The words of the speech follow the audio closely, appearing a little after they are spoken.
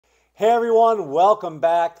Hey everyone, welcome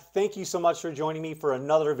back. Thank you so much for joining me for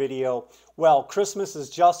another video. Well, Christmas is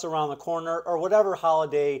just around the corner, or whatever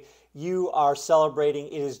holiday you are celebrating,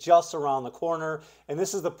 it is just around the corner. And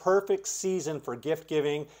this is the perfect season for gift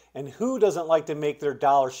giving. And who doesn't like to make their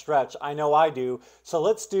dollar stretch? I know I do. So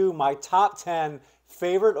let's do my top 10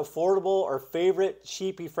 favorite affordable or favorite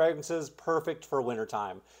cheapie fragrances perfect for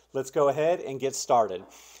wintertime. Let's go ahead and get started.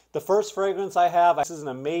 The first fragrance I have, this is an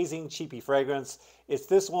amazing cheapie fragrance. It's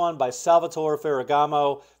this one by Salvatore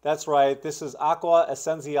Ferragamo. That's right, this is Aqua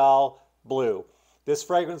Essenziale Blue. This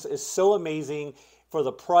fragrance is so amazing. For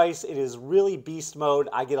the price, it is really beast mode.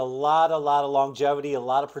 I get a lot of longevity, a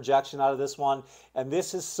lot of projection out of this one. And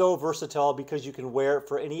this is so versatile because you can wear it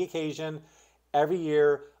for any occasion, every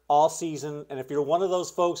year, all season. And if you're one of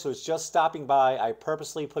those folks who's just stopping by, I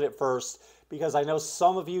purposely put it first because I know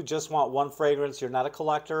some of you just want one fragrance. You're not a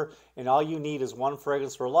collector, and all you need is one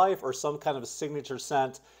fragrance for life or some kind of a signature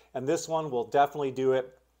scent. And this one will definitely do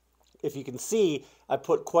it. If you can see, I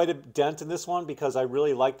put quite a dent in this one because I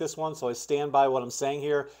really like this one, so I stand by what I'm saying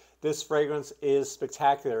here. This fragrance is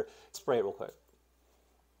spectacular. Spray it real quick.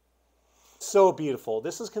 So beautiful.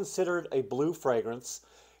 This is considered a blue fragrance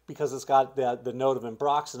because it's got the note of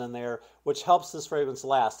ambroxan in there, which helps this fragrance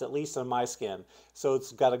last, at least on my skin. So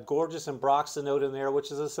it's got a gorgeous ambroxan note in there,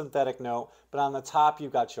 which is a synthetic note. But on the top,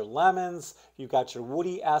 you've got your lemons, you've got your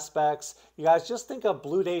woody aspects. You guys just think of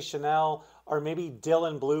Bleu de Chanel or maybe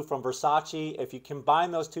Dylan Blue from Versace. If you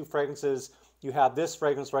combine those two fragrances, you have this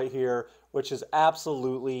fragrance right here, which is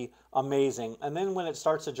absolutely amazing. And then when it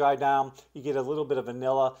starts to dry down, you get a little bit of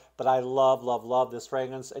vanilla, but I love this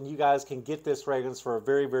fragrance. And you guys can get this fragrance for a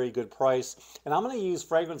very good price. And I'm gonna use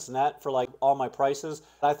Fragrance Net for like all my prices.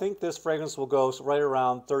 I think this fragrance will go right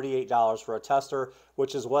around $38 for a tester,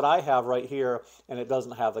 which is what I have right here, and it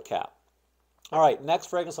doesn't have the cap. All right, next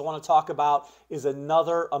fragrance I want to talk about is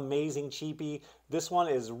another amazing cheapie. This one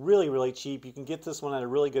is really cheap. You can get this one at a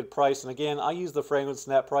really good price. And again, I use the Fragrance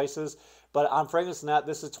Net prices, but on Fragrance Net,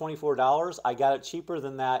 this is $24. I got it cheaper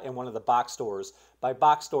than that in one of the box stores. By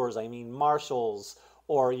box stores, I mean Marshall's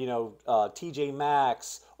or TJ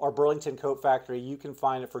Maxx or Burlington Coat Factory. You can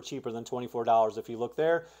find it for cheaper than $24 if you look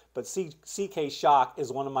there. But CK Shock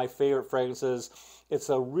is one of my favorite fragrances. It's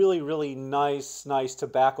a really nice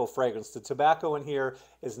tobacco fragrance. The tobacco in here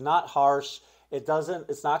is not harsh. It's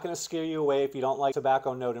not going to scare you away if you don't like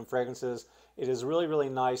tobacco note in fragrances. It is really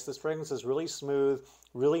nice. This fragrance is really smooth,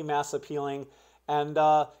 really mass appealing. And,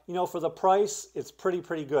 for the price, it's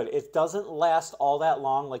pretty good. It doesn't last all that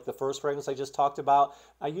long like the first fragrance I just talked about.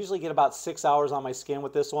 I usually get about 6 hours on my skin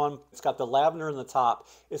with this one. It's got the lavender in the top.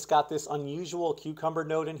 It's got this unusual cucumber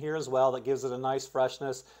note in here as well that gives it a nice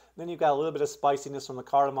freshness. Then you've got a little bit of spiciness from the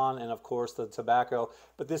cardamom and, of course, the tobacco.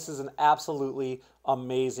 But this is an absolutely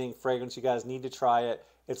amazing fragrance. You guys need to try it.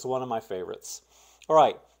 It's one of my favorites. All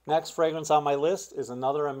right, next fragrance on my list is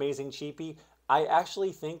another amazing cheapie. I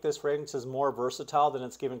actually think this fragrance is more versatile than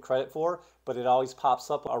it's given credit for, but it always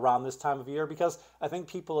pops up around this time of year because I think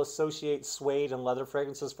people associate suede and leather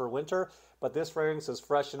fragrances for winter, but this fragrance is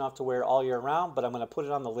fresh enough to wear all year round, but I'm going to put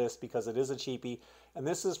it on the list because it is a cheapie. And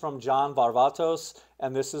this is from John Varvatos,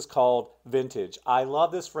 and this is called Vintage. I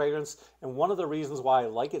love this fragrance, and one of the reasons why I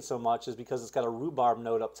like it so much is because it's got a rhubarb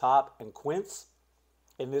note up top and quince,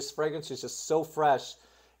 and this fragrance is just so fresh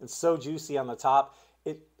and so juicy on the top.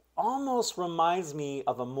 It almost reminds me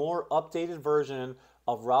of a more updated version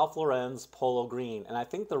of Ralph Lauren's Polo Green. And I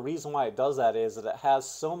think the reason why it does that is that it has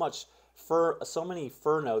so many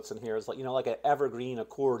fir notes in here. It's like an evergreen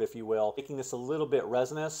accord, if you will, making this a little bit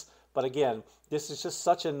resinous. But again, this is just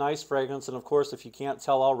such a nice fragrance. And of course, if you can't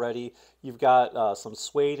tell already, you've got some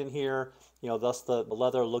suede in here, thus the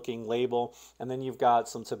leather looking label. And then you've got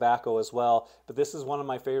some tobacco as well. But this is one of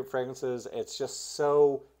my favorite fragrances. It's just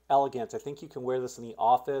so elegant. I think you can wear this in the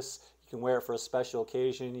office. You can wear it for a special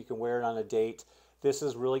occasion. You can wear it on a date. This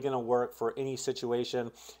is really going to work for any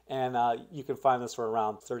situation. And you can find this for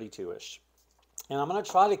around 32-ish. And I'm going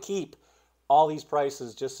to try to keep all these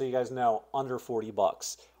prices, just so you guys know, under 40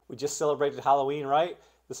 bucks. We just celebrated Halloween, right?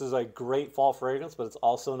 This is a great fall fragrance, but it's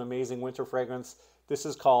also an amazing winter fragrance. This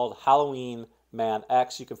is called Halloween Man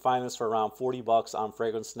X. You can find this for around 40 bucks on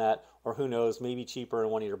Fragrance Net, or who knows, maybe cheaper in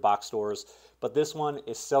one of your box stores. But this one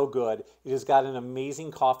is so good. It has got an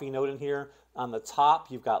amazing coffee note in here. On the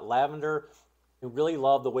top, you've got lavender. I really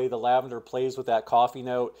love the way the lavender plays with that coffee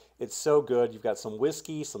note. It's so good. You've got some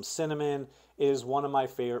whiskey, some cinnamon. It is one of my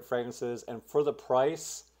favorite fragrances. And for the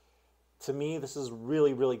price, to me, this is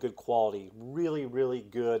really good quality. Really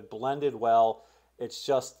good, blended well. It's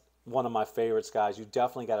just one of my favorites, guys. You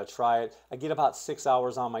definitely got to try it. I get about 6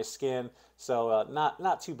 hours on my skin, so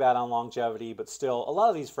not too bad on longevity, but still, a lot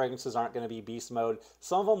of these fragrances aren't going to be beast mode.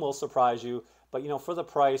 Some of them will surprise you, but you know, for the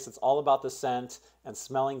price, it's all about the scent and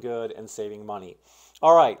smelling good and saving money.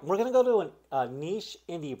 All right, we're going to go to a niche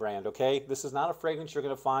indie brand, okay? This is not a fragrance you're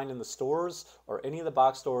going to find in the stores or any of the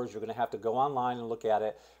box stores. You're going to have to go online and look at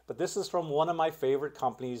it. But this is from one of my favorite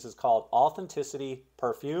companies. It's called Authenticity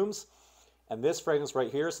Perfumes. And this fragrance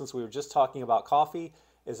right here, since we were just talking about coffee,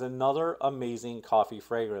 is another amazing coffee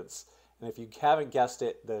fragrance. And if you haven't guessed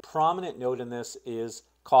it, the prominent note in this is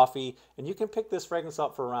coffee. And you can pick this fragrance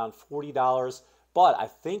up for around $40. But I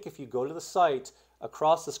think if you go to the site,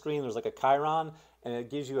 across the screen, there's like a Chiron, and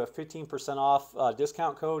it gives you a 15% off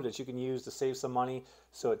discount code that you can use to save some money.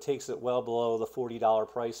 So it takes it well below the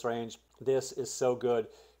 $40 price range. This is so good.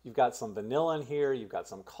 You've got some vanilla in here. You've got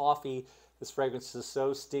some coffee. This fragrance is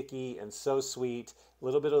so sticky and so sweet. A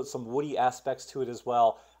little bit of some woody aspects to it as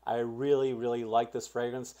well. I really, really like this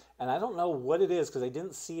fragrance. And I don't know what it is because I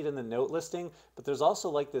didn't see it in the note listing, but there's also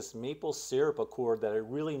like this maple syrup accord that I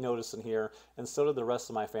really noticed in here, and so did the rest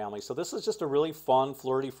of my family. So this is just a really fun,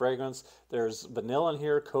 flirty fragrance. There's vanilla in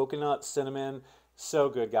here, coconut, cinnamon. So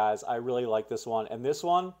good, guys. I really like this one. And this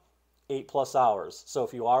one, 8+ hours. So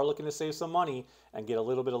if you are looking to save some money and get a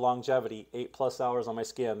little bit of longevity, 8+ hours on my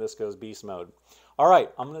skin, this goes beast mode. All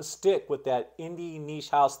right, I'm going to stick with that indie niche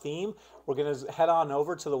house theme. We're going to head on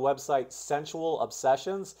over to the website Sensual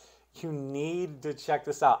Obsessions. You need to check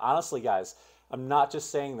this out. Honestly, guys, I'm not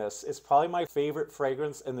just saying this. It's probably my favorite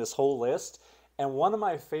fragrance in this whole list, and one of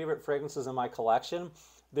my favorite fragrances in my collection.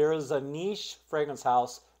 There is a niche fragrance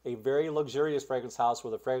house, a very luxurious fragrance house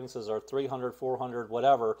where the fragrances are 300, 400,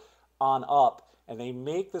 whatever, on up, and they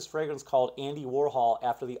make this fragrance called Andy Warhol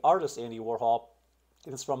after the artist Andy Warhol,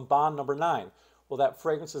 and it's from Bond Number 9. Well, that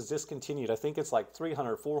fragrance is discontinued. I think it's like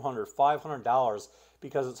 $300, $400, $500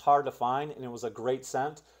 because it's hard to find, and it was a great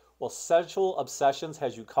scent. Well, Sensual Obsessions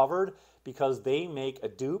has you covered because they make a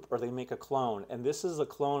dupe or they make a clone, and this is a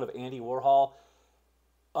clone of Andy Warhol.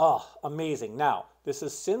 Oh, amazing. Now, this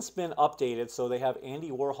has since been updated, so they have Andy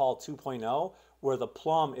Warhol 2.0, where the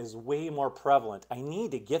plum is way more prevalent. I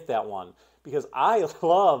need to get that one because I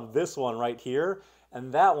love this one right here,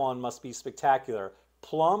 and that one must be spectacular.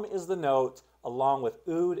 Plum is the note, along with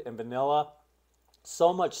oud and vanilla.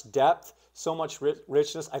 So much depth, so much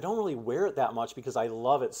richness. I don't really wear it that much because I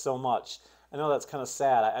love it so much. I know that's kind of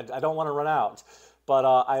sad. I don't want to run out. But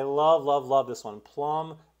I love, love, love this one.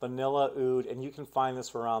 Plum, vanilla, oud, and you can find this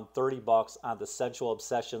for around $30 on the Sensual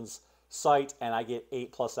Obsessions site, and I get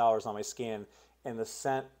 8+ hours on my skin, and the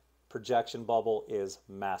scent projection bubble is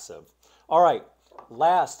massive. All right,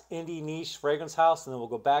 last indie niche fragrance house, and then we'll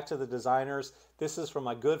go back to the designers. This is from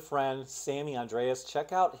my good friend, Sammy Andreas.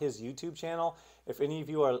 Check out his YouTube channel. If any of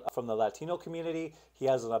you are from the Latino community, he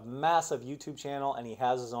has a massive YouTube channel, and he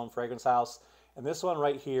has his own fragrance house. And this one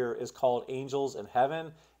right here is called Angels in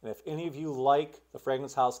Heaven. And if any of you like the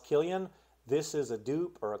fragrance house Kilian, this is a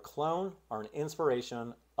dupe or a clone or an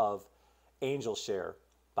inspiration of Angel Share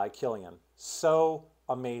by Kilian. So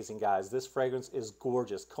amazing, guys. This fragrance is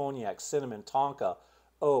gorgeous. Cognac, cinnamon, tonka,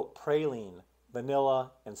 oak, praline,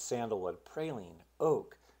 vanilla, and sandalwood. Praline,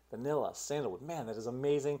 oak, vanilla, sandalwood. Man, that is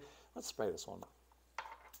amazing. Let's spray this one.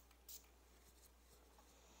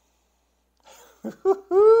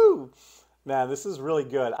 Man, this is really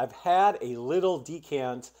good. I've had a little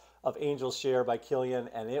decant of Angel Share by Kilian,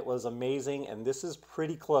 and it was amazing. And this is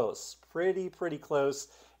pretty close, pretty close.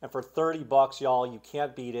 And for $30, y'all, you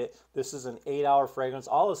can't beat it. This is an 8-hour fragrance.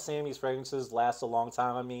 All of Sammy's fragrances last a long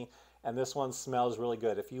time on me, and this one smells really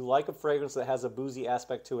good. If you like a fragrance that has a boozy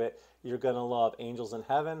aspect to it, you're gonna love Angels in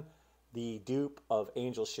Heaven, the dupe of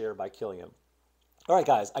Angel Share by Kilian. All right,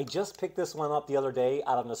 guys, I just picked this one up the other day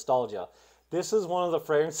out of nostalgia. This is one of the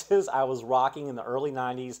fragrances I was rocking in the early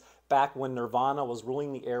 90s, back when Nirvana was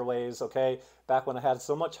ruling the airwaves, okay? Back when I had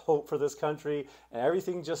so much hope for this country, and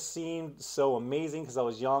everything just seemed so amazing because I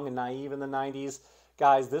was young and naive in the 90s.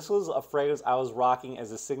 Guys, this was a fragrance I was rocking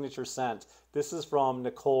as a signature scent. This is from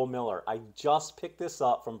Nicole Miller. I just picked this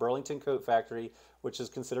up from Burlington Coat Factory, which is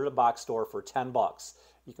considered a box store, for $10.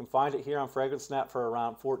 You can find it here on FragranceNet for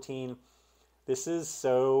around $14. This is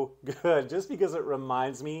so good, just because it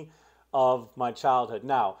reminds me of my childhood.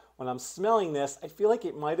 Now, when I'm smelling this, I feel like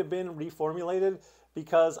it might have been reformulated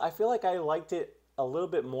because I feel like I liked it a little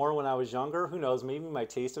bit more when I was younger. Who knows, maybe my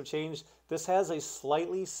taste have changed. This has a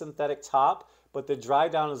slightly synthetic top, but the dry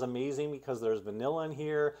down is amazing because there's vanilla in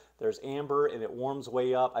here, there's amber, and it warms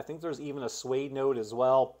way up. I think there's even a suede note as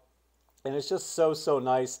well. And it's just so, so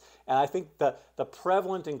nice. And I think the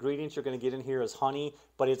prevalent ingredients you're going to get in here is honey,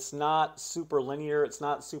 but it's not super linear. It's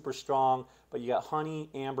not super strong, but you got honey,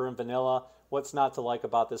 amber, and vanilla. What's not to like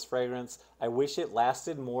about this fragrance? I wish it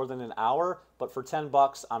lasted more than an hour, but for 10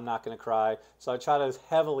 bucks, I'm not going to cry. So I try to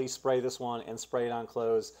heavily spray this one and spray it on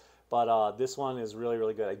clothes. But this one is really,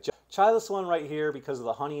 really good. Try this one right here because of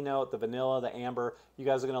the honey note, the vanilla, the amber. You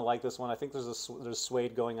guys are going to like this one. I think there's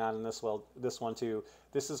suede going on in this one too.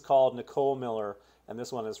 This is called Nicole Miller, and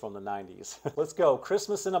this one is from the 90s. Let's go.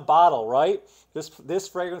 Christmas in a bottle, right? This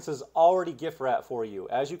fragrance is already gift wrap for you.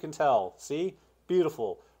 As you can tell, see?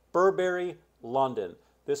 Beautiful. Burberry, London.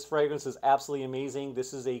 This fragrance is absolutely amazing.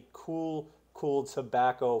 This is a cool, cool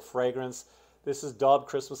tobacco fragrance. This is dubbed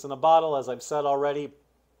Christmas in a bottle, as I've said already.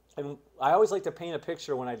 And I always like to paint a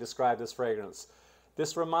picture when I describe this fragrance.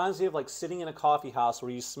 This reminds me of like sitting in a coffee house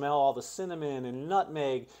where you smell all the cinnamon and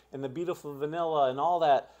nutmeg and the beautiful vanilla and all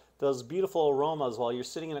that, those beautiful aromas while you're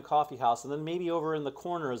sitting in a coffee house. And then maybe over in the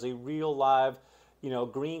corner is a real live, you know,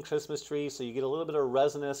 green Christmas tree. So you get a little bit of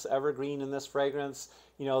resinous evergreen in this fragrance.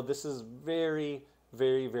 You know, this is very,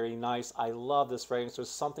 very, very nice. I love this fragrance. There's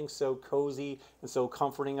something so cozy and so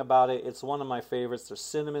comforting about it. It's one of my favorites. There's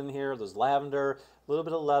cinnamon here, there's lavender, a little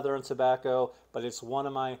bit of leather and tobacco, but it's one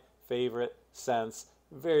of my favorite scents.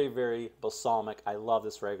 Very, very balsamic. I love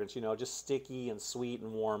this fragrance. You know, just sticky and sweet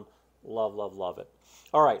and warm. Love, love, love it.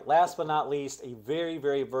 All right, last but not least, a very,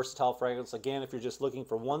 very versatile fragrance. Again, if you're just looking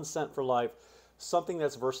for one scent for life, something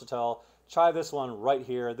that's versatile, try this one right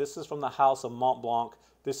here. This is from the house of Mont Blanc.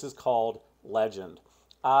 This is called Legend.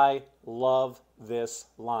 I love this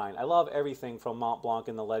line. I love everything from Mont Blanc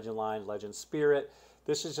in the Legend line, Legend Spirit.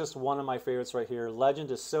 This is just one of my favorites right here.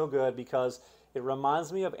 Legend is so good because it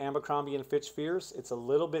reminds me of Abercrombie & Fitch Fierce. It's a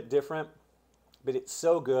little bit different, but it's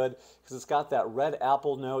so good because it's got that red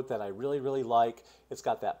apple note that I really, really like. It's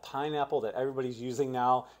got that pineapple that everybody's using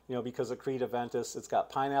now, you know, because of Creed Aventus. It's got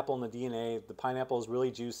pineapple in the DNA. The pineapple is really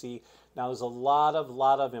juicy. Now there's a lot of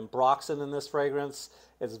ambroxan in this fragrance.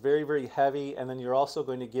 It's very, very heavy, and then you're also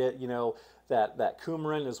going to get, you know, that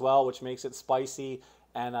coumarin as well, which makes it spicy.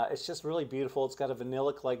 And it's just really beautiful. It's got a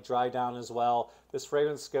vanillic-like dry down as well. This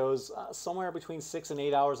fragrance goes somewhere between 6 and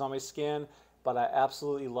 8 hours on my skin, but I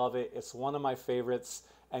absolutely love it. It's one of my favorites,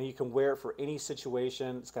 and you can wear it for any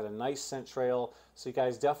situation. It's got a nice scent trail, so you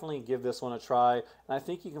guys definitely give this one a try. And I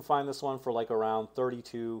think you can find this one for like around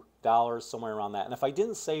 $32, somewhere around that. And if I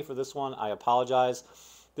didn't say for this one, I apologize.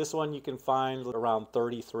 This one you can find around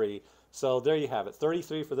 $33. So there you have it,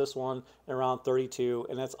 $33 for this one, and around $32,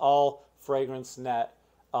 and that's all fragrance net.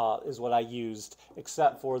 Is what I used,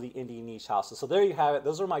 except for the indie niche houses. So there you have it.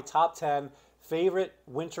 Those are my top 10 favorite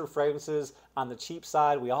winter fragrances on the cheap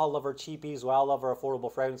side. We all love our cheapies. We all love our affordable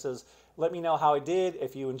fragrances. Let me know how I did.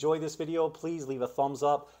 If you enjoyed this video, please leave a thumbs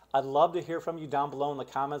up. I'd love to hear from you down below in the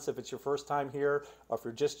comments if it's your first time here or if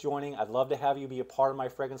you're just joining. I'd love to have you be a part of my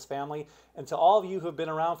fragrance family. And to all of you who have been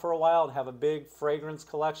around for a while and have a big fragrance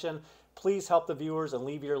collection, please help the viewers and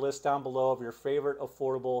leave your list down below of your favorite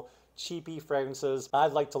affordable cheapie fragrances.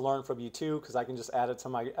 I'd like to learn from you too because I can just add it to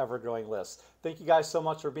my ever-growing list. Thank you guys so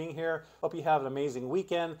much for being here. Hope you have an amazing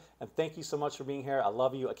weekend, and thank you so much for being here. I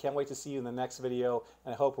love you. I can't wait to see you in the next video,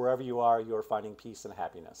 and I hope wherever you are finding peace and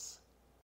happiness.